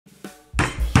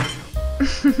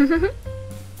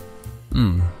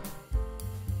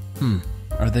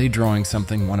Are they drawing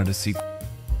something? Wanted to see.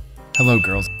 Hello,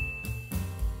 girls.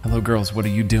 Hello, girls, what are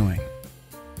you doing?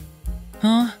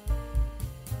 Huh?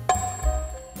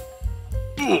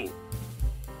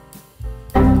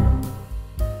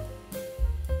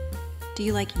 Do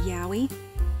you like yaoi?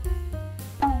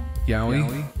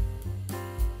 Yaoi?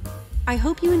 I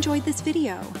hope you enjoyed this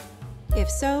video. If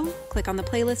so, click on the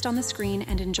playlist on the screen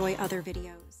and enjoy other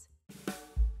videos.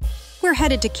 We're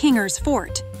headed to Kinger's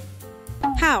Fort.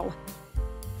 How?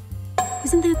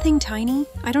 Isn't that thing tiny?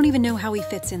 I don't even know how he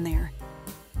fits in there.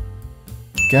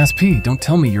 Gas P, don't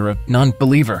tell me you're a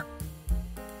non-believer.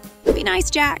 Be nice,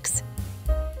 Jax.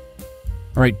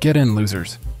 Alright, get in,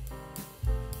 losers.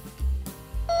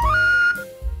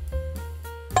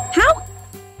 How?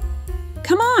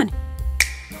 Come on!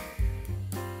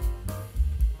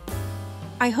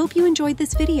 I hope you enjoyed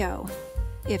this video.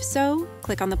 If so,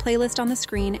 click on the playlist on the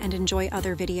screen and enjoy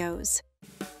other videos.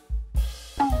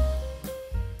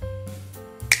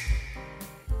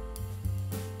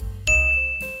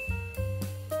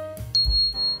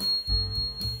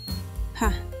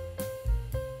 Huh.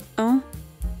 Oh?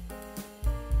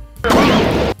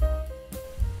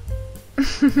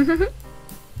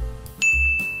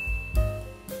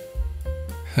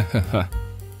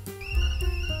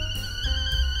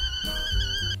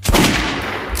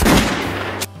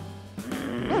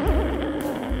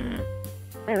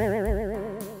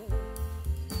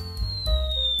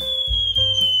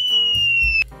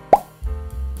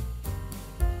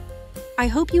 I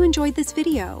hope you enjoyed this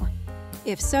video.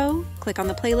 If so, click on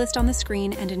the playlist on the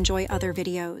screen and enjoy other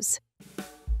videos.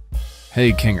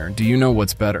 Hey, Kinger, do you know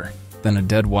what's better than a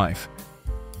dead wife?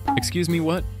 Excuse me,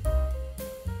 what?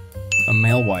 A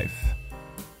male wife.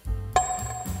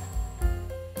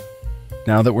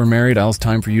 Now that we're married, it's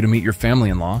time for you to meet your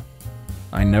family-in-law.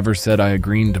 I never said I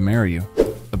agreed to marry you.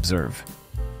 Observe.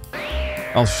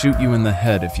 I'll shoot you in the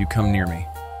head if you come near me.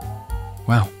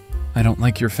 Wow, I don't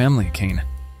like your family, Kane.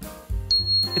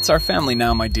 It's our family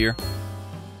now, my dear.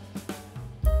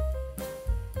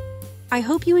 I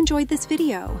hope you enjoyed this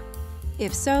video.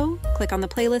 If so, click on the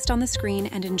playlist on the screen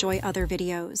and enjoy other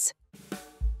videos.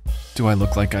 Do I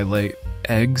look like I lay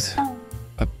eggs?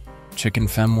 A chicken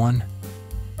femme one?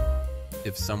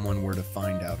 If someone were to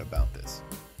find out about this.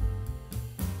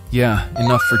 Yeah,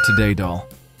 enough for today, doll.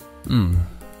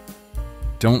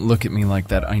 Don't look at me like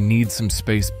that. I need some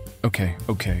space. Okay,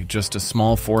 just a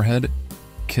small forehead.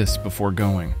 Kiss before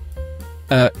going.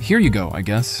 Here you go, I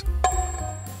guess.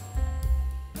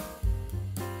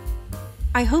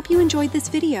 I hope you enjoyed this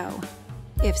video.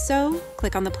 If so,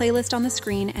 click on the playlist on the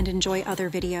screen and enjoy other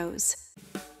videos.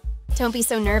 Don't be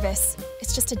so nervous.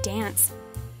 It's just a dance.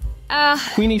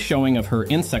 Queenie's showing of her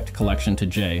insect collection to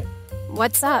Jay.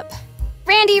 What's up?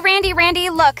 Randy,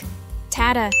 look!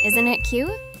 Tata, isn't it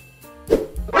cute?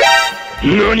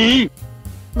 NANI?!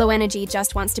 Low energy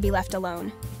just wants to be left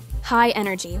alone. High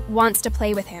energy wants to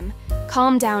play with him.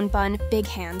 Calm down, Bun, big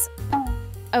hands.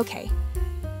 Okay.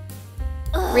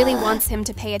 Really wants him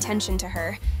to pay attention to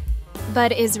her,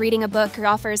 but is reading a book or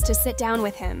offers to sit down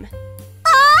with him.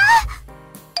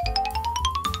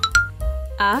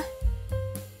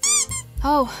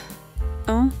 Oh.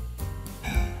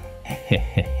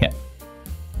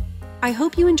 I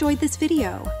hope you enjoyed this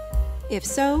video. If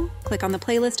so, click on the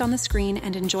playlist on the screen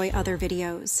and enjoy other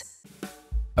videos.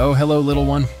 Oh, hello, little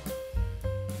one.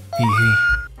 Hee hee.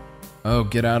 Oh,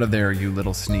 get out of there, you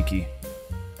little sneaky.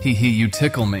 Hee hee, you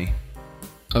tickle me.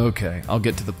 Okay, I'll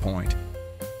get to the point.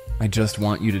 I just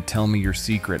want you to tell me your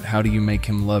secret. How do you make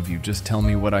him love you? Just tell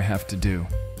me what I have to do.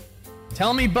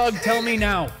 Tell me, Bug, tell me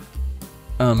now!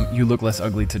 You look less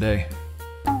ugly today.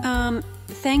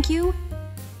 Thank you?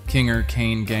 Kinger,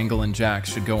 Kane, Gangle, and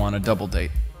Jax should go on a double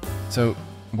date. So,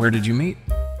 where did you meet?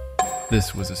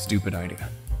 This was a stupid idea.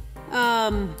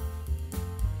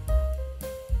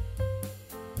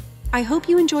 I hope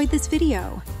you enjoyed this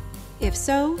video. If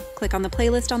so, click on the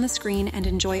playlist on the screen and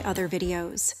enjoy other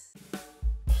videos.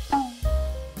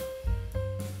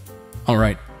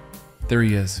 Alright, there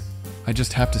he is. I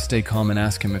just have to stay calm and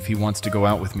ask him if he wants to go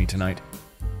out with me tonight.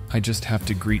 I just have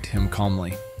to greet him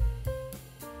calmly.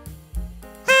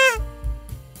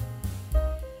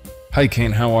 Hi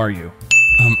Kane, how are you?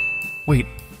 Wait,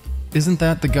 isn't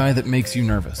that the guy that makes you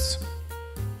nervous?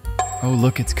 Oh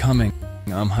look, it's coming.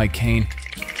 Hi Kane.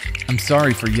 I'm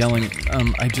sorry for yelling.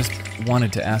 I just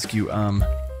wanted to ask you,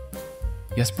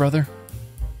 yes, brother?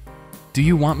 Do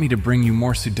you want me to bring you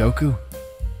more Sudoku?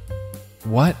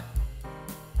 What?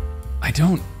 I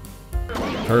don't.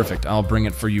 Perfect, I'll bring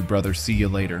it for you, brother. See you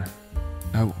later.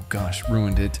 Oh, gosh,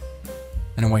 ruined it.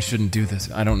 I know I shouldn't do this.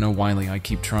 I don't know, Wiley, I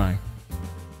keep trying.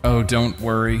 Oh, don't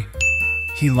worry.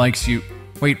 He likes you.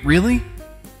 Wait, really?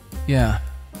 Yeah.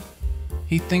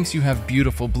 He thinks you have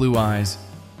beautiful blue eyes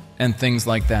and things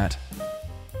like that.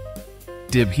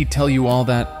 Did he tell you all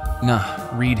that? Nah,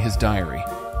 read his diary.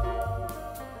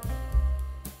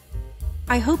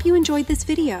 I hope you enjoyed this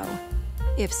video.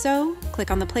 If so,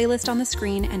 click on the playlist on the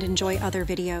screen and enjoy other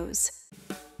videos.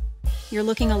 You're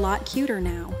looking a lot cuter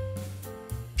now.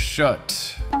 Shut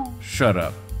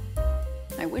up.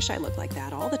 I wish I looked like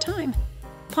that all the time.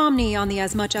 Pomni, on the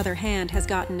as much other hand, has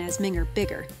gotten as Minger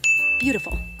bigger.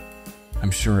 Beautiful. I'm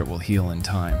sure it will heal in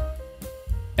time.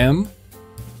 M?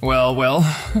 Well.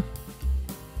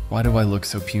 Why do I look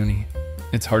so puny?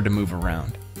 It's hard to move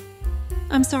around.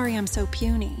 I'm sorry I'm so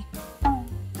puny.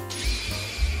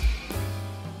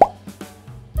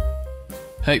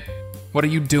 Hey, what are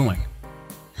you doing?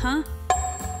 Huh?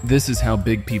 This is how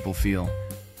big people feel.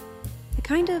 It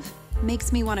kind of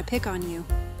makes me want to pick on you.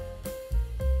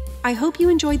 I hope you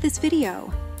enjoyed this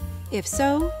video. If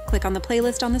so, click on the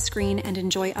playlist on the screen and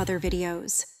enjoy other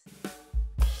videos.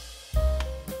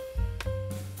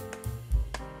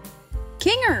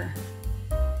 Kinger!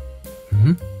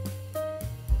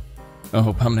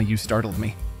 Oh, Pumna, you startled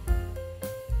me.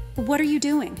 What are you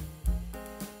doing?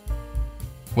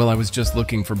 Well, I was just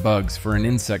looking for bugs for an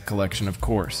insect collection, of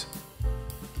course.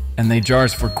 And they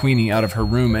jars for Queenie out of her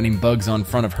room any bugs on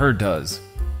front of her does.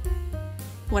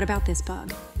 What about this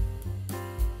bug?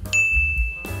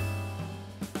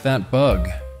 That bug.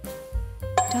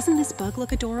 Doesn't this bug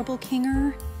look adorable,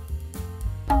 Kinger?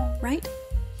 Right?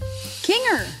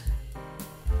 Kinger!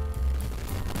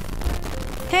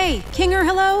 Hey, Kinger,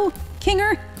 hello?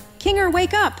 Kinger? Kinger,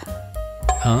 wake up!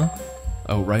 Huh?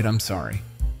 Oh, right, I'm sorry.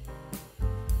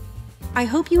 I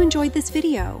hope you enjoyed this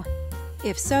video.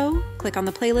 If so, click on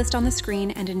the playlist on the screen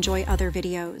and enjoy other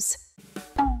videos.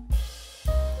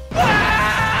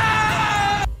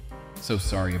 So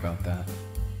sorry about that.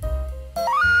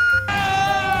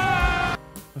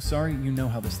 Oh, sorry, you know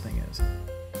how this thing is.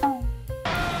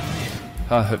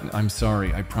 I'm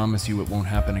sorry, I promise you it won't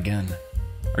happen again.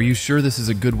 Are you sure this is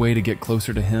a good way to get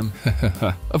closer to him?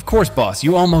 Of course, boss,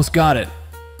 you almost got it!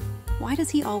 Why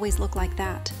does he always look like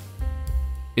that?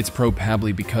 It's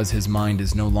probably because his mind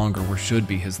is no longer where should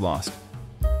be his lost.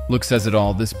 Look says it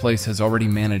all, this place has already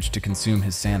managed to consume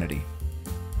his sanity.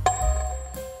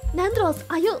 Nandros,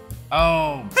 ayo!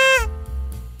 Oh!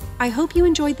 I hope you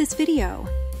enjoyed this video.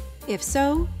 If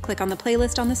so, click on the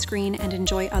playlist on the screen and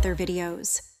enjoy other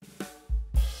videos.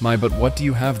 But what do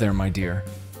you have there, my dear?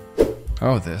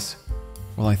 Oh, this.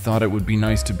 Well, I thought it would be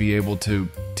nice to be able to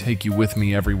take you with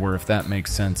me everywhere, if that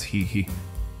makes sense, hee hee.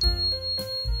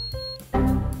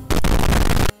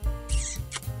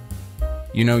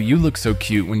 You know, you look so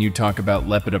cute when you talk about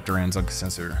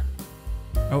Lepidopteranzog.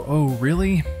 Oh,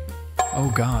 really?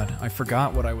 Oh god, I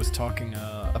forgot what I was talking,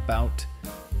 about.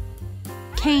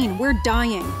 Kane, we're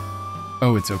dying.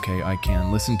 Oh, it's okay, I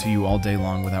can listen to you all day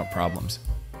long without problems.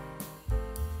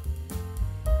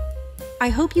 I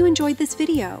hope you enjoyed this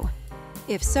video.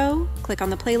 If so, click on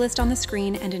the playlist on the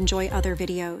screen and enjoy other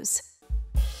videos.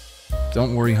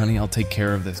 Don't worry, honey, I'll take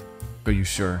care of this. Are you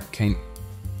sure, Kane?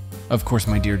 Of course,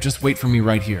 my dear, just wait for me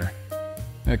right here.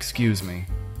 Excuse me.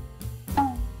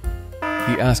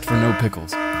 He asked for no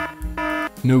pickles.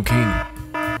 No Kane.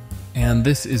 And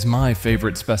this is my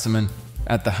favorite specimen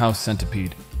at the house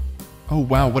centipede. Oh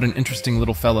wow, what an interesting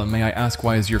little fella. May I ask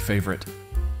why is your favorite?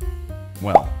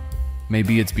 Well,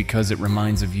 maybe it's because it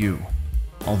reminds of you.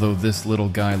 Although this little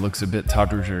guy looks a bit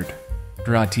tattered,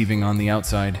 driving on the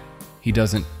outside, he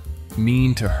doesn't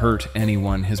mean to hurt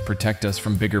anyone. His protect us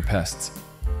from bigger pests.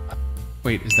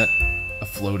 Wait, is that a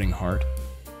floating heart?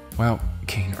 Wow,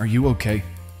 Kane, are you okay?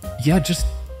 Yeah, just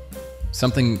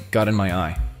something got in my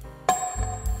eye.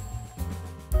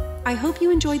 I hope you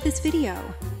enjoyed this video.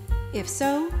 If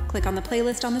so, click on the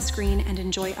playlist on the screen and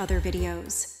enjoy other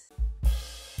videos.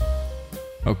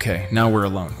 Okay, now we're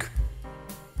alone.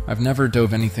 I've never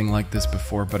dove anything like this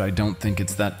before, but I don't think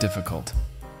it's that difficult.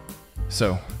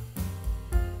 So,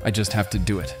 I just have to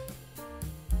do it.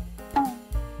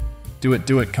 Do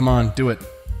it, come on, do it.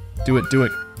 Do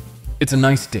it. It's a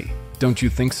nice day, don't you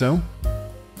think so?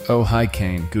 Oh, hi,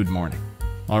 Kane, good morning.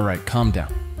 Alright, calm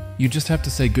down. You just have to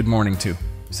say good morning, too.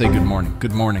 Say good morning,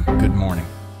 good morning, good morning.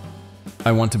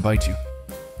 I want to bite you.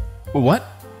 What?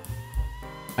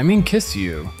 I mean kiss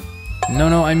you.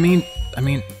 No, I mean...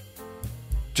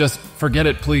 Just forget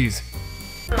it, please.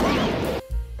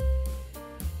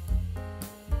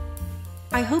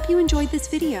 I hope you enjoyed this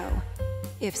video.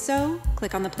 If so,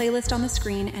 click on the playlist on the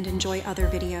screen and enjoy other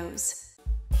videos.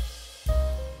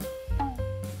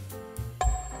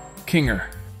 Kinger.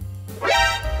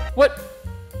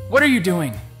 What are you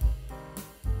doing?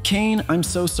 Kane, I'm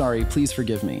so sorry. Please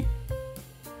forgive me.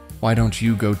 Why don't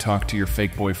you go talk to your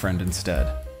fake boyfriend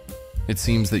instead? It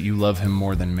seems that you love him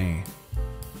more than me.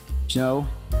 No.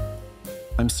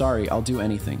 I'm sorry. I'll do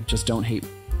anything. Just don't hate.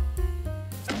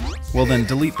 Well then,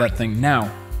 delete that thing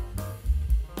now.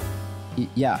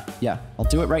 Yeah. I'll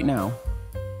do it right now.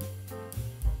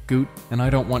 Goot, and I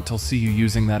don't want to see you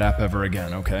using that app ever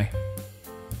again, okay?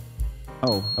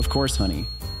 Oh, of course, honey.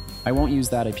 I won't use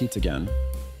that app again.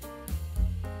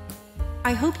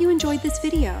 I hope you enjoyed this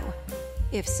video.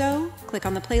 If so, click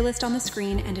on the playlist on the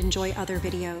screen and enjoy other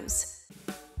videos.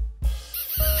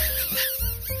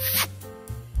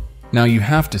 Now you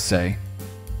have to say,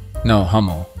 no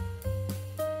Hummel.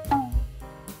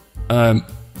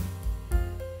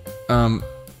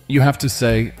 You have to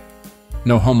say,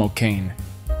 no homo Kane.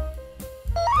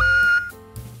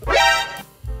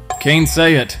 Kane,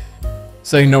 say it.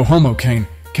 Say no homo Kane.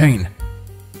 Kane.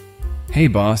 Hey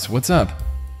boss, what's up?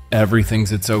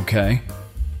 Everything's it's okay?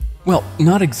 Well,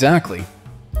 not exactly.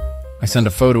 I sent a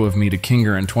photo of me to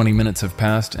Kinger and 20 minutes have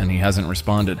passed and he hasn't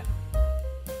responded.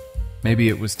 Maybe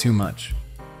it was too much.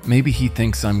 Maybe he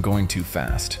thinks I'm going too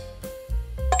fast.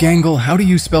 Gangle, how do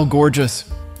you spell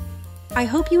gorgeous? I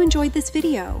hope you enjoyed this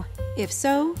video. If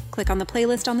so, click on the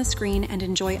playlist on the screen and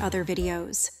enjoy other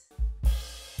videos.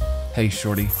 Hey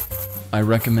shorty, I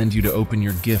recommend you to open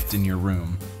your gift in your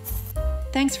room.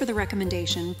 Thanks for the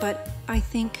recommendation, but I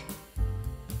think...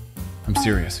 I'm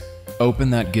serious. Open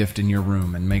that gift in your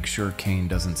room and make sure Kane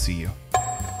doesn't see you.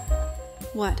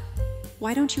 What?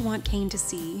 Why don't you want Kane to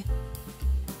see?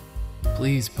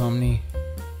 Please, Pomni.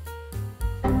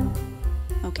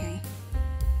 Okay.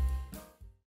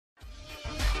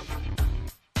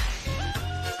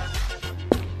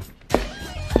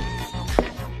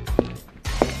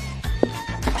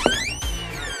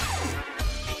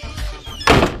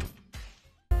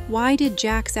 Why did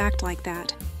Jax act like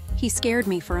that? He scared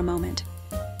me for a moment.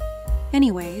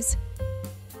 Anyways,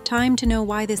 time to know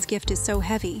why this gift is so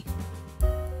heavy.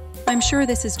 I'm sure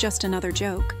this is just another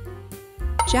joke.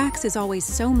 Jax is always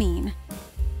so mean.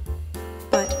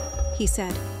 But, he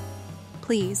said,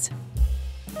 please.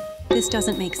 This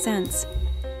doesn't make sense.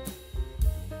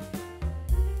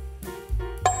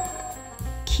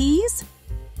 Keys?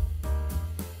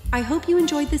 I hope you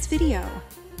enjoyed this video.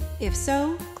 If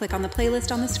so, click on the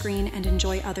playlist on the screen and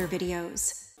enjoy other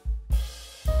videos.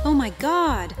 Oh my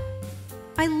god!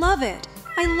 I love it!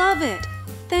 I love it!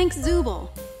 Thanks,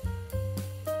 Zooble!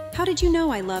 How did you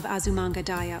know I love Azumanga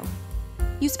Daioh?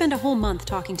 You spent a whole month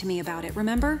talking to me about it,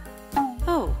 remember?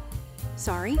 Oh,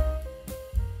 sorry.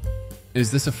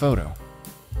 Is this a photo?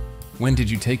 When did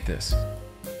you take this?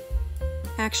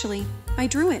 Actually, I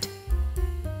drew it.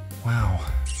 Wow.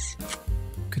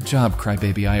 Good job,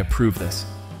 crybaby. I approve this.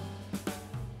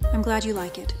 I'm glad you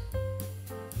like it.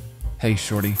 Hey,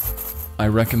 shorty. I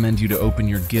recommend you to open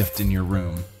your gift in your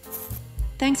room.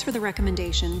 Thanks for the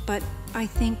recommendation, but I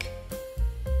think...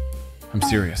 I'm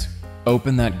serious.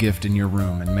 Open that gift in your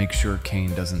room and make sure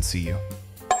Kane doesn't see you.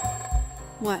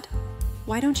 What?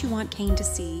 Why don't you want Kane to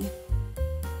see?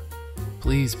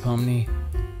 Please, Pomni.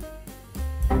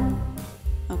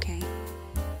 Okay.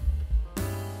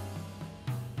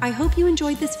 I hope you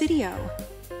enjoyed this video.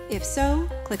 If so,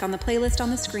 click on the playlist on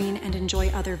the screen and enjoy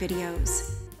other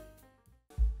videos.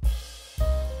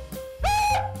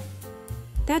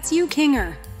 That's you,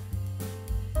 Kinger.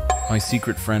 My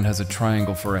secret friend has a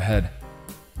triangle for a head.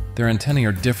 Their antennae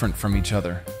are different from each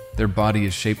other. Their body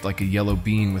is shaped like a yellow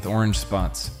bean with orange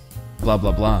spots. Blah,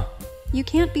 blah, blah. You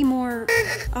can't be more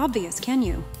obvious, can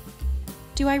you?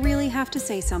 Do I really have to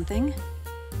say something?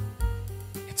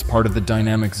 It's part of the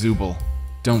dynamic Zooble.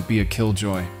 Don't be a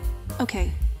killjoy.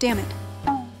 Okay, damn it.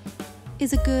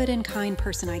 Is a good and kind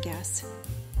person, I guess.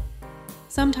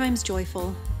 Sometimes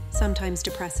joyful, sometimes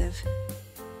depressive.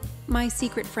 My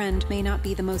secret friend may not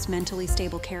be the most mentally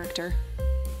stable character.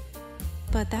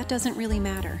 But that doesn't really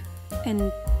matter.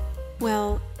 And,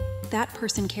 well, that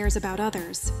person cares about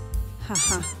others.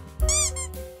 Haha.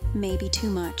 Maybe too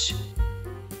much.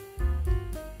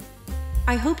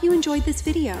 I hope you enjoyed this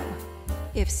video.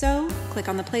 If so, click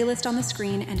on the playlist on the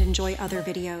screen and enjoy other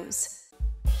videos.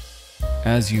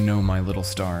 As you know, my little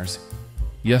stars,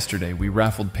 yesterday we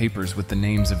raffled papers with the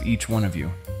names of each one of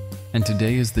you. And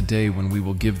today is the day when we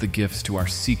will give the gifts to our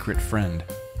secret friend.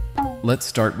 Let's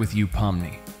start with you,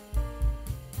 Pomni.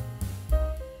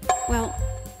 Well,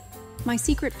 my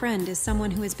secret friend is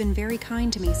someone who has been very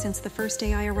kind to me since the first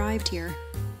day I arrived here.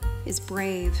 Is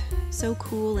brave, so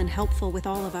cool and helpful with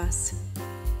all of us.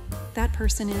 That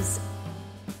person is...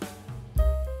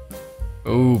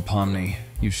 Oh, Pomni,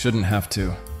 you shouldn't have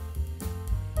to.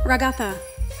 Ragatha.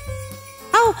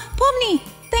 Oh, Pomni!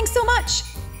 Thanks so much!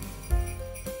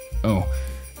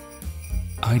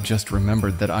 I just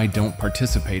remembered that I don't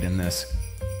participate in this.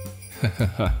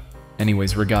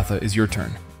 Anyways, Ragatha, is your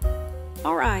turn.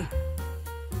 Alright.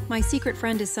 My secret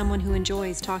friend is someone who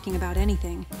enjoys talking about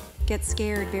anything, gets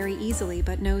scared very easily,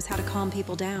 but knows how to calm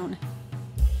people down.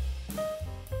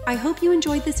 I hope you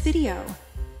enjoyed this video.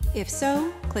 If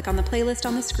so, click on the playlist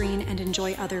on the screen and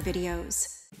enjoy other videos.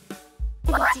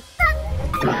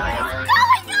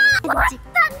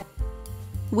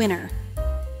 Winner.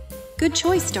 Good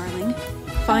choice, darling.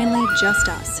 Finally, just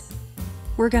us.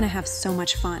 We're gonna have so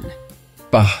much fun.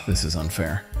 Bah, this is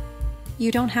unfair.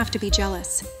 You don't have to be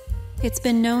jealous. It's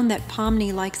been known that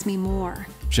Pomni likes me more.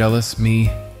 Jealous?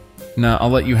 Me? Nah,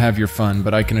 I'll let you have your fun,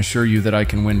 but I can assure you that I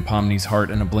can win Pomni's heart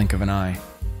in a blink of an eye.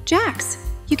 Jax,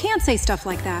 you can't say stuff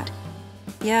like that.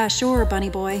 Yeah, sure,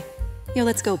 bunny boy. Yo,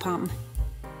 let's go, Pom.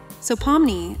 So,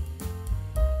 Pomni,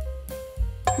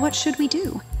 what should we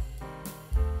do?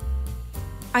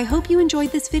 I hope you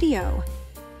enjoyed this video.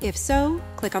 If so,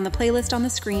 click on the playlist on the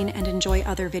screen and enjoy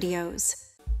other videos.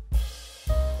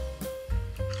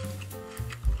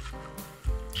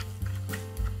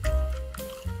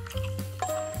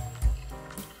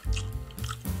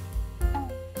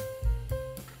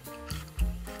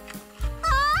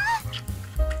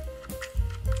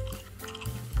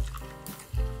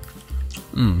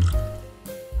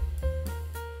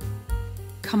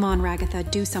 Come on, Ragatha,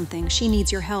 do something. She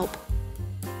needs your help.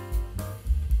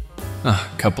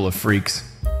 Couple of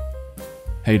freaks.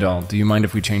 Hey, doll, do you mind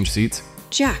if we change seats?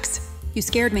 Jax, you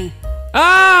scared me.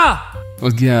 Ah!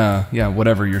 Well, yeah,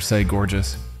 whatever you say,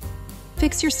 gorgeous.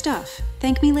 Fix your stuff.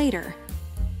 Thank me later.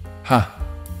 Ha!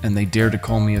 And they dare to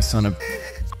call me a son of...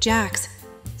 Jax,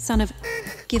 son of...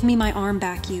 Give me my arm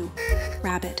back, you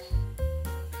rabbit.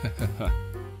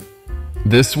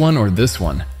 This one or this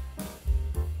one?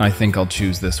 I think I'll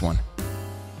choose this one.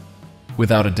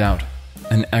 Without a doubt,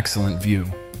 an excellent view.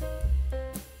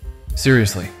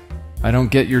 Seriously, I don't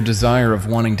get your desire of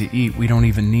wanting to eat. We don't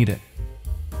even need it.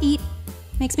 Eat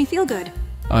makes me feel good.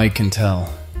 I can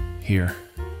tell. Here.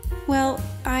 Well,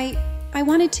 I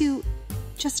wanted to...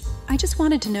 I just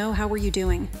wanted to know, how were you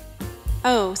doing?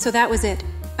 Oh, so that was it.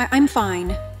 I'm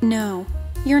fine. No,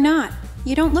 you're not.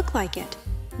 You don't look like it.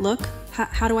 Look?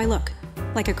 How do I look?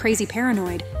 Like a crazy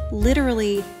paranoid.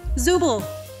 Literally... Zooble!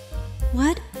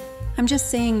 What? I'm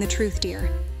just saying the truth, dear.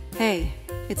 Hey,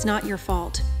 it's not your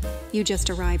fault. You just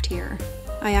arrived here.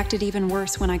 I acted even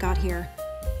worse when I got here.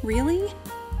 Really?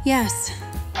 Yes.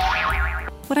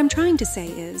 What I'm trying to say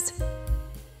is,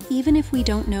 even if we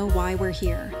don't know why we're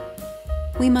here,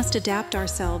 we must adapt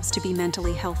ourselves to be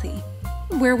mentally healthy,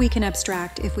 where we can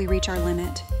abstract if we reach our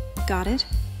limit. Got it?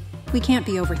 We can't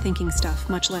be overthinking stuff,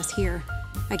 much less here.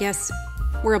 I guess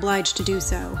we're obliged to do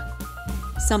so.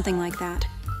 Something like that.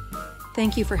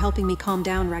 Thank you for helping me calm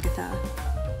down, Ragatha.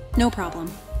 No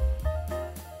problem.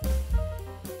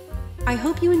 I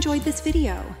hope you enjoyed this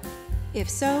video. If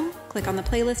so, click on the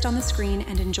playlist on the screen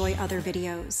and enjoy other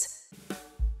videos.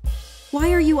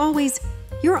 Why are you always...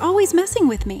 You're always messing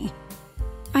with me.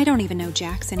 I don't even know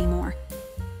Jax anymore.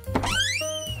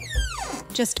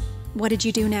 Just, what did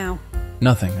you do now?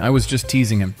 Nothing. I was just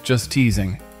teasing him. Just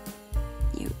teasing.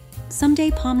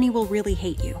 Someday Pomni will really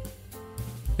hate you.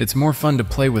 It's more fun to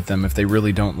play with them if they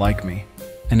really don't like me.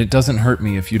 And it doesn't hurt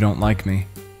me if you don't like me.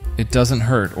 It doesn't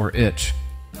hurt or itch.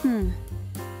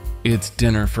 It's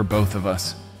dinner for both of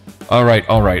us. All right.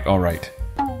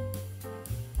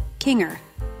 Kinger.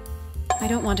 I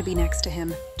don't want to be next to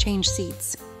him. Change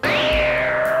seats.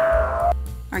 Are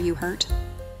you hurt?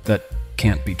 That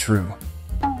can't be true.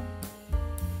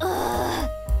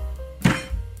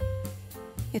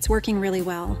 It's working really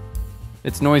well.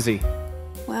 It's noisy.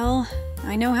 Well,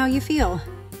 I know how you feel.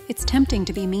 It's tempting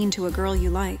to be mean to a girl you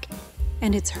like,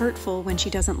 and it's hurtful when she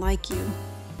doesn't like you.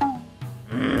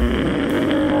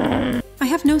 I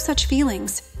have no such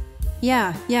feelings.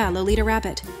 Yeah, Lolita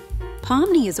Rabbit.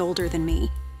 Pomni is older than me.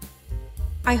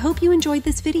 I hope you enjoyed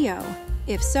this video.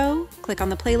 If so, click on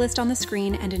the playlist on the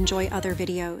screen and enjoy other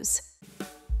videos.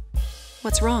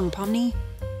 What's wrong, Pomni?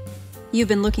 You've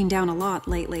been looking down a lot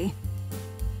lately.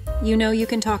 You know you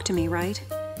can talk to me, right?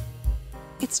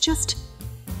 It's just...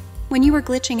 When you were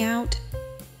glitching out,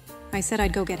 I said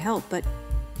I'd go get help, but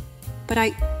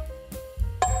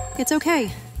It's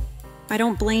okay. I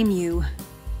don't blame you.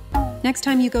 Next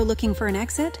time you go looking for an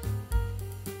exit,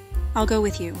 I'll go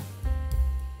with you.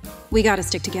 We gotta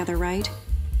stick together, right?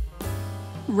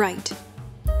 Right.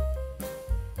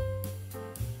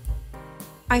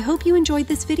 I hope you enjoyed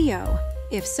this video.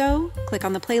 If so, click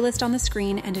on the playlist on the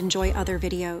screen and enjoy other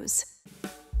videos.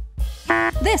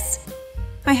 This!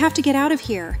 I have to get out of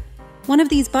here. One of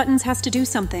these buttons has to do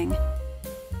something.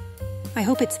 I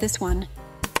hope it's this one.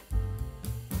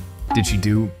 Did she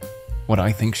do what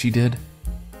I think she did?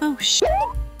 Oh,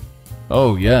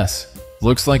 Oh, yes.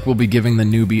 Looks like we'll be giving the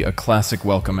newbie a classic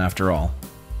welcome after all.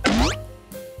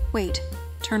 Wait,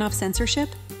 turn off censorship?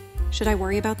 Should I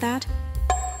worry about that?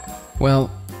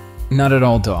 Well, not at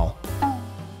all, doll.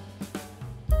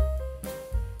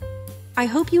 I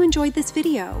hope you enjoyed this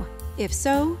video. If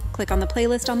so, click on the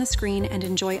playlist on the screen and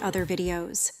enjoy other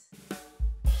videos.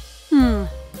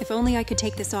 If only I could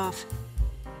take this off.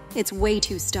 It's way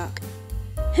too stuck.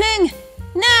 Hing!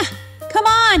 Nah! Come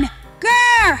on!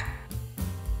 Grr!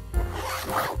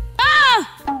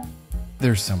 Ah!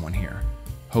 There's someone here.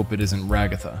 Hope it isn't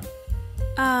Ragatha.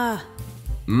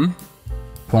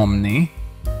 Pomni?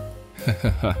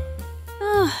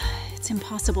 It's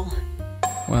impossible.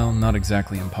 Well, not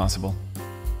exactly impossible.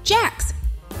 Jax!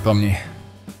 Pomni.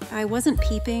 I wasn't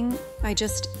peeping,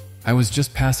 I was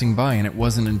just passing by and it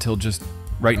wasn't until just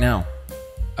right now.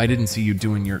 I didn't see you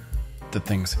doing the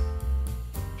things.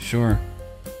 Sure.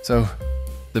 So,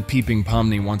 the peeping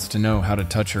Pomni wants to know how to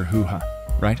touch her hoo-ha,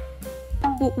 right?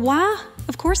 Why?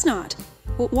 Of course not.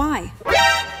 Why?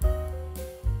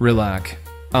 Relax.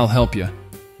 I'll help you.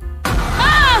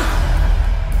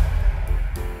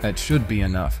 That should be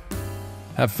enough.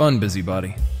 Have fun,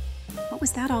 busybody. What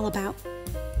was that all about?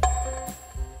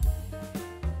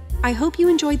 I hope you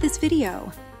enjoyed this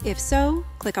video. If so,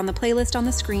 click on the playlist on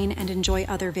the screen and enjoy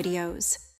other videos.